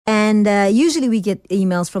And usually we get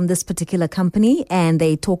emails from this particular company and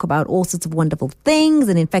they talk about all sorts of wonderful things.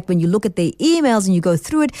 And in fact, when you look at their emails and you go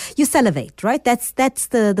through it, you salivate, right? That's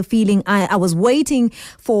the feeling. I was waiting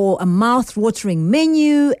for a mouth-watering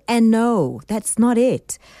menu, and no, that's not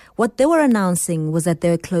it. What they were announcing was that they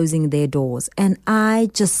were closing their doors. And I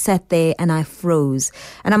just sat there and I froze.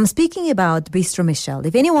 And I'm speaking about Bistro Michel.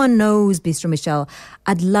 If anyone knows Bistro Michel,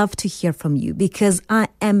 I'd love to hear from you, because I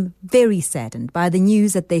am very saddened by the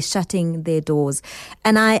news that they're shutting their doors.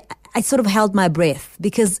 And I sort of held my breath,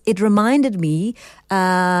 because it reminded me,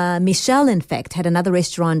 Michel, in fact, had another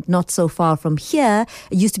restaurant not so far from here.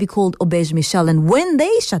 It used to be called Auberge Michel. And when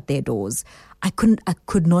they shut their doors, I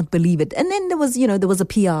could not believe it. And then there was a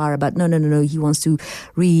PR about, no, he wants to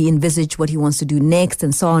re-envisage what he wants to do next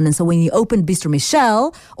and so on. And so when he opened Bistro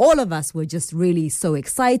Michel, all of us were just really so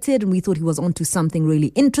excited, and we thought he was onto something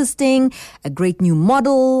really interesting, a great new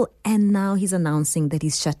model. And now he's announcing that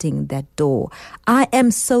he's shutting that door. I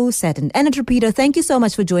am so saddened. Anna Trapito, thank you so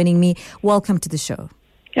much for joining me. Welcome to the show.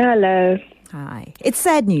 Hello. Hi. It's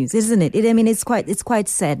sad news, isn't it? It's quite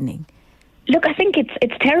saddening. Look, I think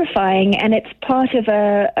it's terrifying, and it's part of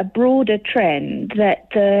a broader trend that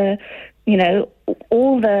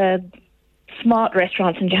all the smart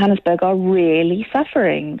restaurants in Johannesburg are really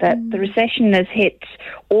suffering. That the recession has hit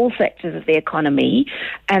all sectors of the economy,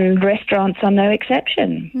 and restaurants are no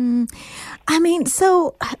exception.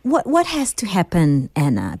 So what has to happen,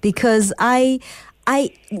 Anna? Because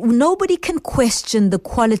nobody can question the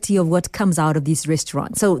quality of what comes out of these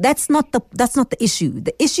restaurants. So that's not the issue.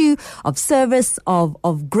 The issue of service,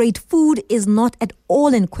 of great food, is not at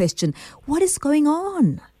all in question. What is going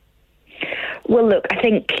on? Well, look, I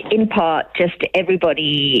think in part just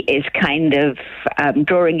everybody is kind of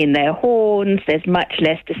drawing in their horns. There's much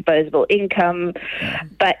less disposable income.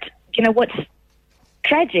 But, what's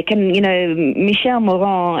tragic, and Michel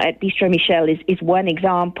Morin at Bistro Michel is one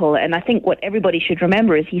example, and I think what everybody should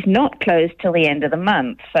remember is he's not closed till the end of the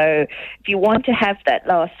month. So if you want to have that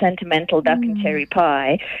last sentimental duck and cherry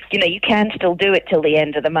pie, you can still do it till the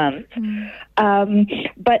end of the month.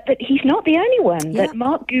 But that he's not the only one. That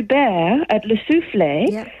Marc Goubert at Le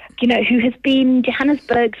Soufflet, who has been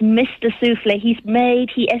Johannesburg's Mr. Souffle.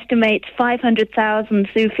 He estimates 500,000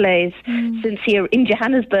 souffles in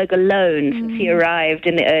Johannesburg alone since he arrived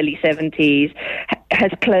in the early 70s,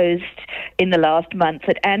 has closed in the last month.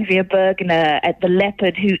 At Andrea Bergner at The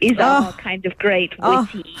Leopard, who is our kind of great,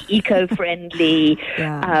 witty, eco-friendly,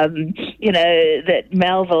 that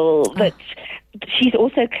Melville, that she's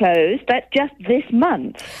also closed. That's just this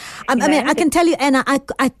month. I can tell you, Anna,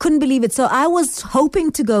 I couldn't believe it. So I was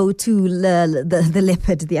hoping to go to the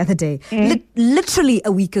Leopard the other day, literally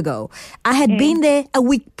a week ago. I had been there a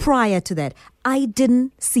week prior to that. I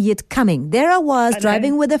didn't see it coming. There I was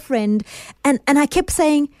driving with a friend, and I kept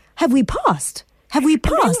saying, have we passed? Have we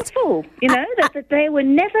passed? They were full, that they were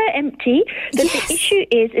never empty. That the issue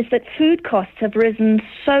is that food costs have risen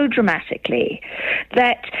so dramatically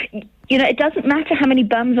that it doesn't matter how many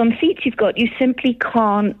bums on seats you've got. You simply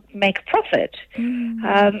can't make a profit.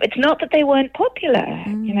 It's not that they weren't popular.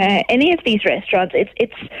 Any of these restaurants,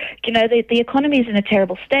 the economy is in a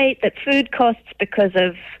terrible state. That food costs, because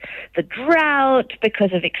of the drought,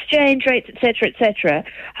 because of exchange rates, et cetera,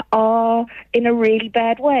 are in a really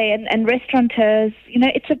bad way. And restaurateurs,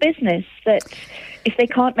 it's a business that if they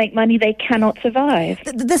can't make money, they cannot survive.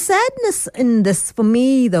 The sadness in this, for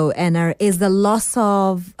me, though, Anna, is the loss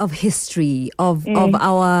of history, of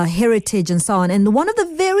our heritage and so on. And one of the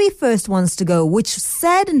very first ones to go, which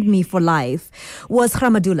saddened me for life, was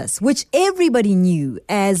Gramadulas, which everybody knew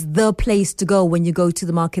as the place to go when you go to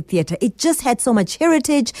the Market Theatre. It just had so much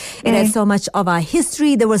heritage. It had so much of our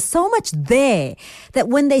history. There was so much there that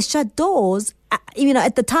when they shut doors,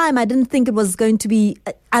 at the time, I didn't think it was going to be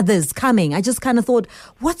others coming. I just kind of thought,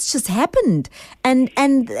 what's just happened? And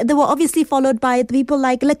they were obviously followed by people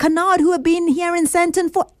like Le Canard, who have been here in Sandton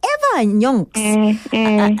forever in Yonks.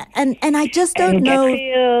 And I just don't know.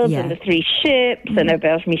 And the Three Ships and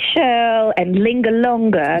Auberge Michel and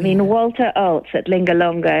Lingalonga. Walter Altz at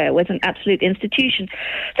Lingalonga was an absolute institution.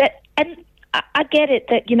 I get it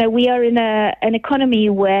that, we are in an economy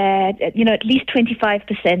where, at least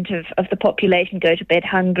 25% of the population go to bed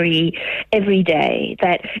hungry every day,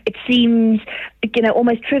 that it seems,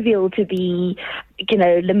 almost trivial to be,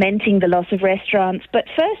 lamenting the loss of restaurants. But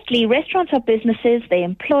firstly, restaurants are businesses. They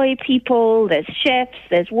employ people. There's chefs,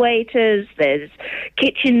 there's waiters, there's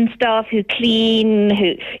kitchen staff who clean,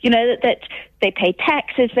 that they pay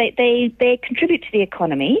taxes. They contribute to the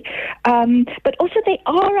economy. But also they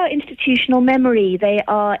are our institutional memory. They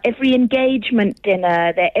are every engagement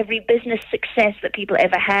dinner. They're every business success that people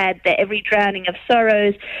ever had. They're every drowning of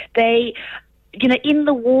sorrows. They... in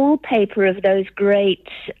the wallpaper of those great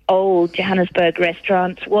old Johannesburg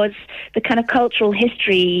restaurants was the kind of cultural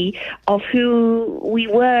history of who we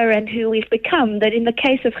were and who we've become. That in the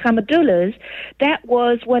case of Gamadula's, that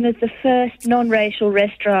was one of the first non-racial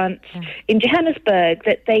restaurants in Johannesburg,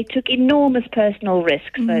 that they took enormous personal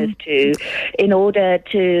risks, those two, in order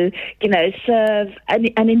to, serve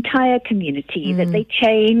an entire community, that they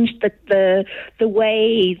changed the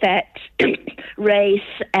way that race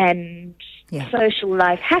and social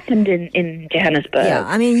life happened in Johannesburg. Yeah,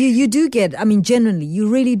 I mean, you do get, generally, you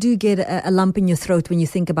really do get a lump in your throat when you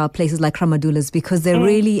think about places like Gamadula's, because they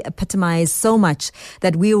really epitomize so much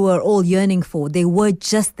that we were all yearning for. They were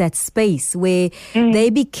just that space where they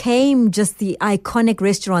became just the iconic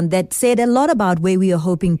restaurant that said a lot about where we are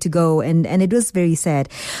hoping to go, and it was very sad.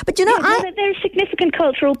 But, there are significant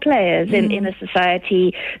cultural players in a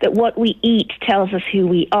society, that what we eat tells us who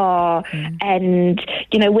we are, and,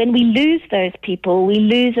 when we lose those people, we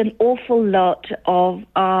lose an awful lot of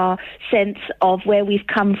our sense of where we've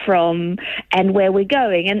come from and where we're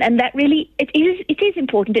going. And that really, it is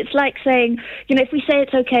important. It's like saying, if we say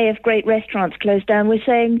it's okay if great restaurants close down, we're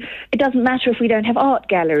saying it doesn't matter if we don't have art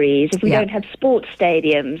galleries, if we don't have sports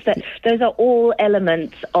stadiums. That those are all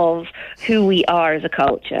elements of who we are as a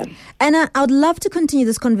culture. Anna, I would love to continue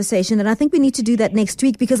this conversation, and I think we need to do that next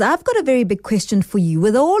week, because I've got a very big question for you.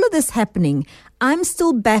 With all of this happening, I'm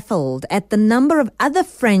still baffled at the number of other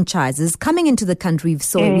franchises coming into the country.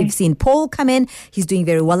 We've seen Paul come in. He's doing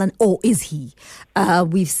very well. Or is he?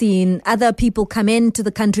 We've seen other people come into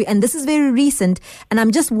the country, and this is very recent. And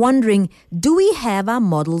I'm just wondering, do we have our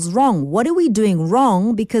models wrong? What are we doing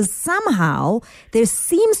wrong? Because somehow there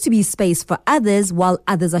seems to be space for others while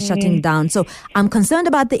others are shutting down. So I'm concerned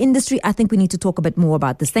about the industry. I think we need to talk a bit more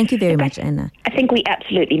about this. Thank you very much, Anna. I think we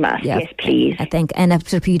absolutely must. Yeah. Yes, please. I thank Anna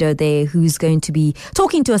Torpedo there, who's going to be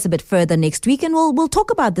talking to us a bit further next week, and we'll talk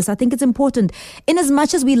about this. I think it's important. In as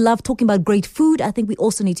much as we love talking about great food, I think we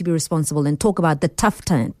also need to be responsible and talk about the tough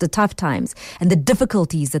times and the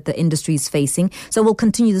difficulties that the industry is facing. So we'll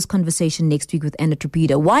continue this conversation next week with Anna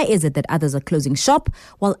Torpedo. Why is it that others are closing shop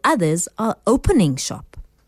while others are opening shop?